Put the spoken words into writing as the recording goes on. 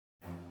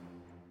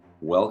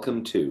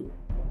Welcome to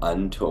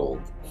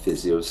Untold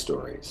Physio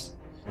Stories,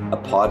 a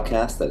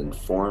podcast that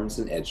informs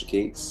and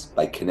educates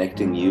by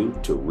connecting you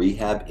to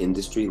rehab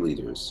industry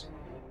leaders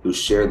who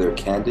share their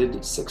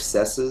candid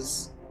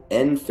successes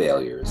and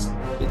failures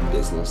in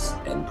business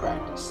and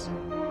practice.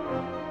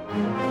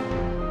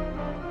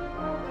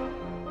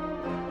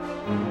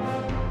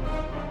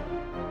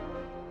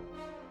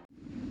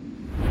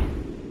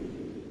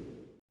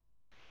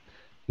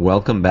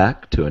 Welcome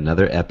back to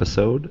another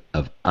episode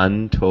of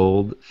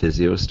Untold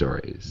Physio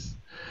Stories.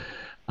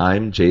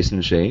 I'm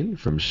Jason Shane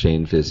from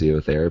Shane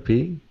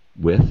Physiotherapy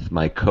with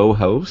my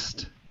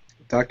co-host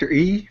Dr.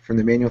 E from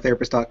the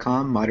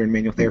manualtherapist.com,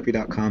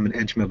 modernmanualtherapy.com, and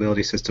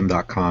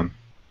edgemobilitysystem.com.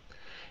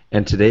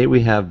 And today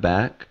we have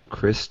back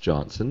Chris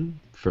Johnson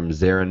from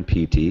Zeren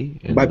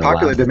PT. By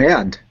popular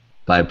demand.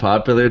 By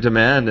popular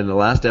demand. In the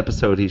last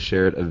episode he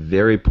shared a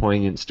very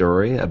poignant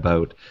story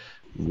about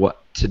what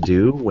to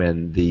do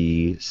when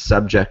the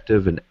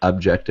subjective and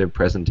objective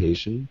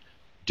presentation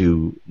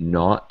do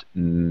not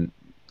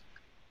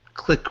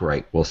click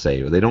right, we'll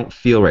say, or they don't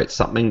feel right.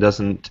 Something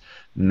doesn't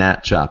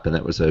match up, and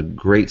that was a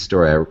great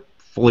story. I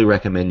fully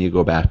recommend you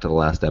go back to the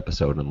last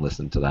episode and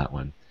listen to that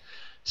one.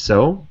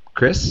 So,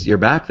 Chris, you're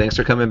back. Thanks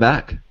for coming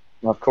back.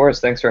 Of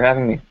course. Thanks for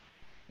having me.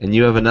 And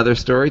you have another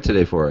story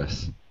today for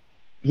us.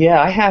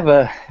 Yeah, I have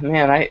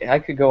I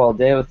could go all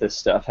day with this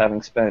stuff,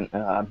 having spent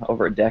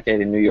over a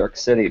decade in New York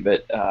City,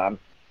 but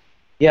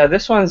yeah,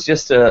 this one's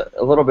just a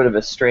little bit of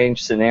a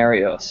strange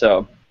scenario.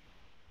 So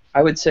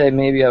I would say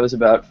maybe I was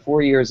about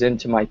 4 years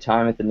into my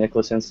time at the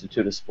Nicholas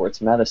Institute of Sports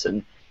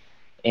Medicine,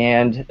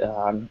 and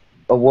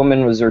a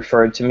woman was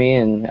referred to me,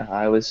 and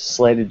I was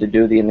slated to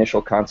do the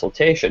initial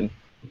consultation.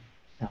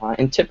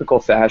 In typical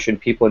fashion,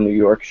 people in New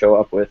York show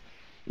up with,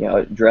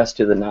 dressed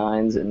to the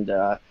nines,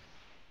 and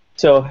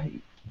so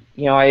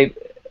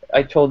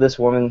I told this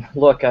woman,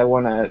 look, I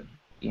want to,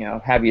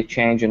 have you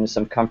change into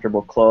some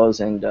comfortable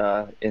clothes, and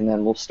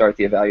then we'll start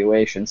the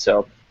evaluation.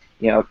 So,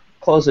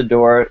 close the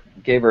door,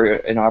 gave her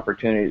an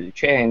opportunity to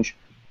change,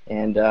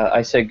 and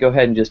I said, go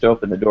ahead and just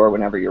open the door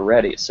whenever you're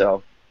ready.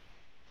 So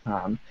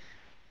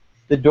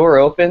the door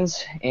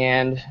opens,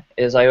 and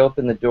as I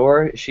open the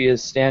door, she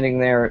is standing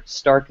there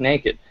stark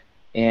naked.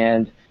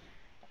 And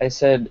I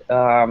said,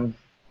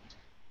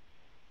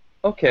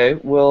 okay,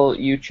 will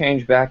you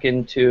change back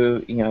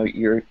into,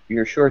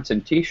 your shorts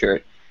and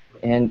t-shirt?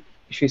 And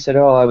she said,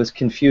 oh, I was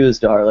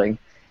confused, darling.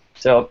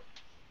 So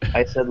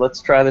I said,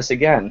 let's try this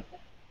again.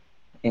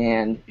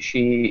 And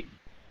she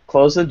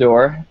closed the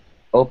door,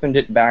 opened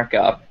it back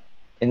up,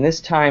 and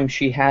this time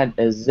she had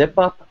a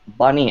zip-up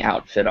bunny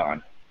outfit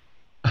on.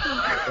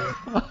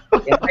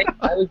 And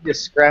I was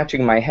just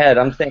scratching my head.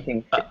 I'm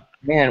thinking,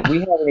 man, we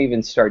haven't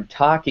even started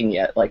talking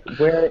yet. Like,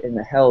 where in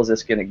the hell is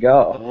this going to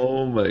go?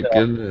 Oh, my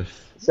goodness.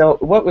 So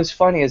what was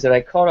funny is that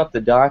I called up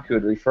the doc who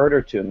had referred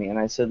her to me, and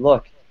I said,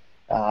 look,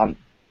 I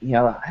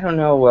don't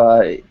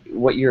know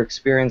what your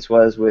experience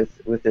was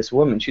with this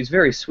woman. She's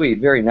very sweet,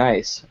 very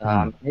nice,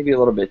 maybe a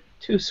little bit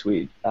too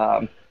sweet.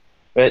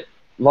 But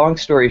long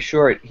story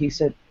short, he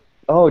said,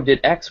 oh,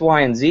 did X,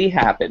 Y, and Z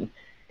happen?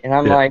 And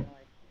I'm like,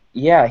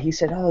 yeah. He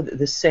said, oh,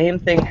 the same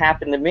thing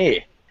happened to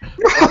me.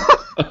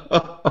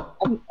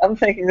 I'm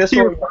thinking this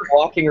woman was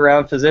walking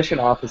around physician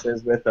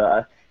offices with,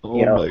 a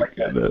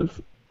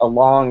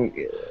long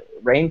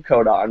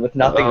raincoat on with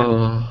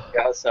nothing.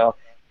 So,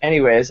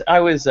 anyways,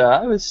 I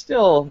was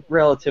still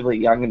relatively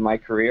young in my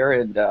career,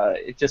 and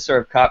it just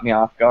sort of caught me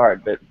off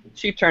guard. But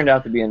she turned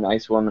out to be a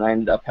nice woman. I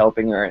ended up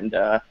helping her,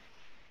 and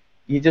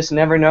you just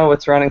never know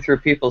what's running through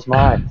people's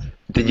minds.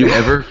 Did you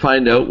ever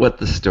find out what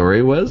the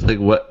story was? Like,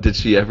 what did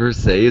she ever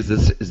say? Is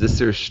this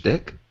her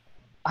shtick?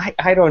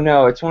 I don't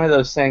know. It's one of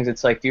those things.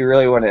 It's like, do you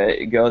really want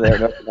to go there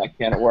and open that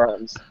can of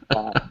worms?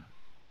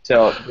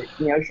 So,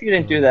 she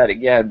didn't do that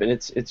again, but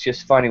it's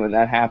just funny when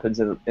that happens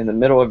in the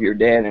middle of your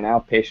day in an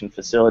outpatient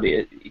facility.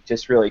 It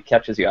just really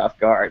catches you off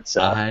guard.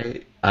 So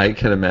I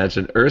can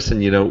imagine. Urson,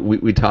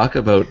 we talk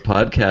about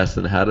podcasts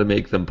and how to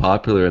make them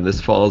popular, and this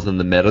falls in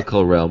the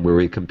medical realm where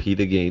we compete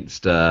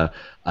against, I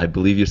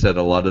believe you said,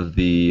 a lot of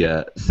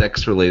the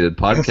sex-related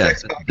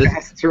podcasts. Sex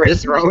podcasts, right.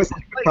 This was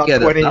like the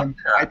top 20 in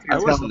I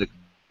wasn't.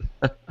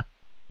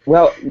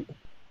 Well,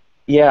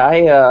 yeah,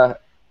 I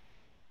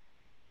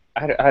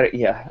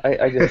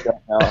just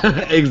don't know.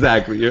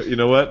 Exactly. You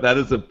know what? That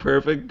is a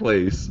perfect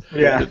place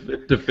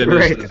to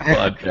finish this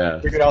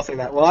podcast. We could all say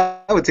that. Well,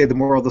 I would say the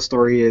moral of the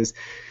story is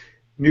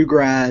new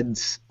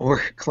grads or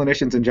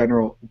clinicians in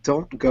general,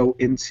 don't go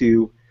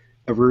into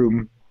a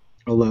room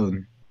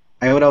alone.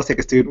 I would always take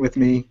a student with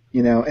me,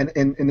 and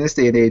in this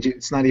day and age,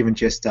 it's not even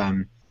just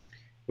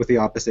with the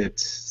opposite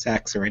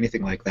sex or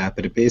anything like that,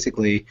 but it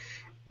basically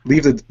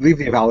leave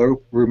the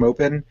eval room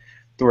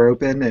door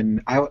open,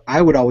 and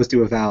I would always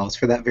do evals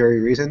for that very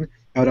reason.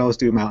 I would always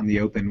do them out in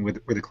the open where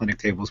the clinic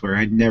tables were.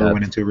 I never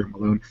went into a room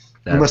alone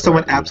unless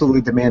someone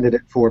absolutely demanded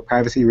it for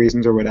privacy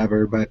reasons or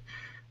whatever. But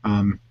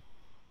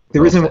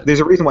there's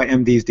a reason why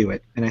MDs do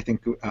it, and I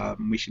think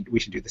we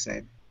should do the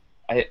same.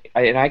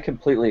 I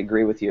completely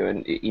agree with you,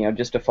 and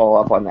just to follow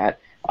up on that,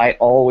 I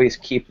always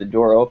keep the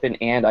door open,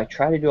 and I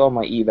try to do all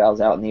my evals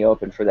out in the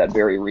open for that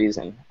very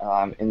reason.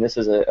 And this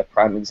is a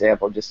prime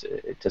example, just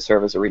to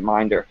serve as a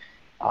reminder.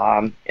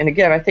 And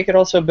again, I think it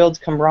also builds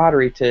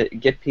camaraderie to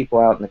get people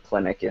out in the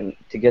clinic and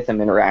to get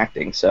them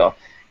interacting. So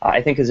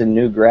I think as a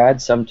new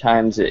grad,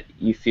 sometimes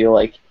you feel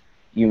like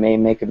you may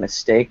make a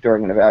mistake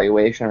during an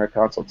evaluation or a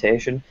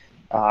consultation.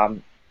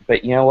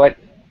 But you know what?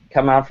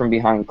 Come out from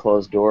behind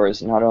closed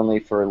doors, not only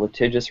for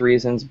litigious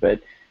reasons, but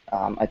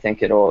I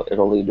think it'll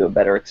lead to a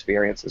better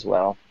experience as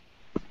well.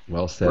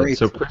 Well said. Great.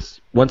 So, Chris,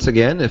 once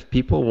again, if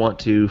people want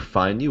to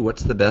find you,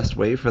 what's the best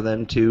way for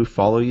them to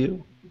follow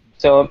you?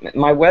 So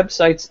my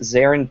website's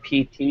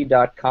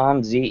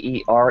zerenpt.com,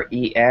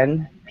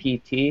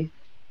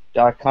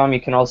 zerenpt.com. You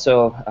can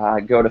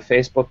also go to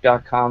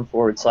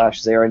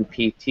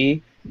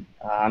facebook.com/zerenpt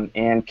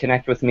and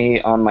connect with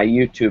me on my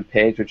YouTube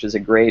page, which is a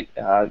great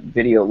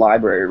video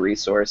library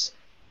resource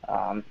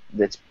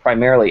that's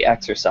primarily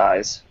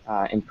exercise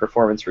and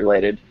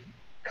performance-related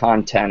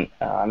content.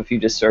 If you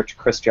just search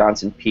Chris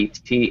Johnson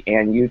PT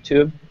and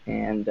YouTube,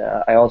 and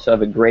I also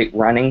have a great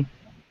running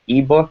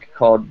ebook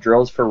called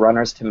Drills for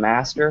Runners to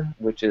Master,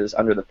 which is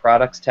under the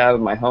products tab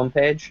of my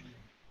homepage,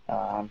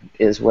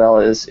 as well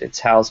as it's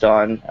housed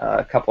on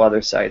a couple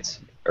other sites.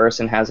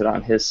 Urson has it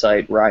on his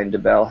site, Ryan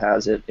DeBell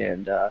has it,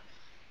 and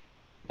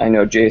I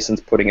know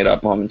Jason's putting it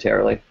up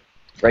momentarily.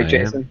 Right,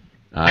 Jason?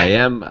 I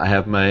am. I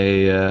have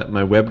my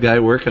my web guy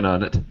working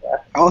on it.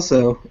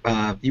 Also,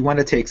 you want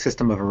to take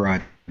System of a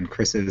Run,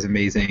 Chris's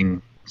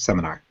amazing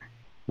seminar.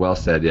 Well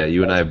said. Yeah,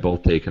 you and I have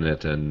both taken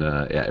it, and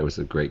yeah, it was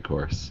a great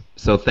course.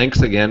 So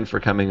thanks again for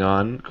coming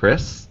on,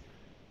 Chris.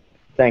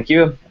 Thank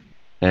you.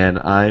 And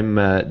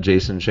I'm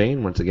Jason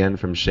Shane, once again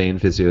from Shane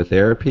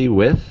Physiotherapy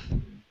with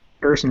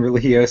Urson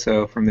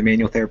Religioso from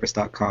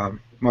themanualtherapist.com,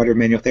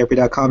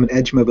 modernmanualtherapy.com, and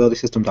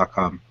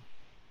edgemobilitysystem.com.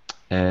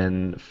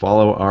 And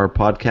follow our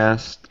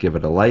podcast, give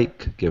it a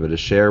like, give it a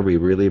share. We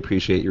really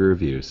appreciate your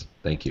reviews.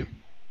 Thank you.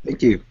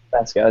 Thank you.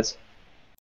 Thanks, guys.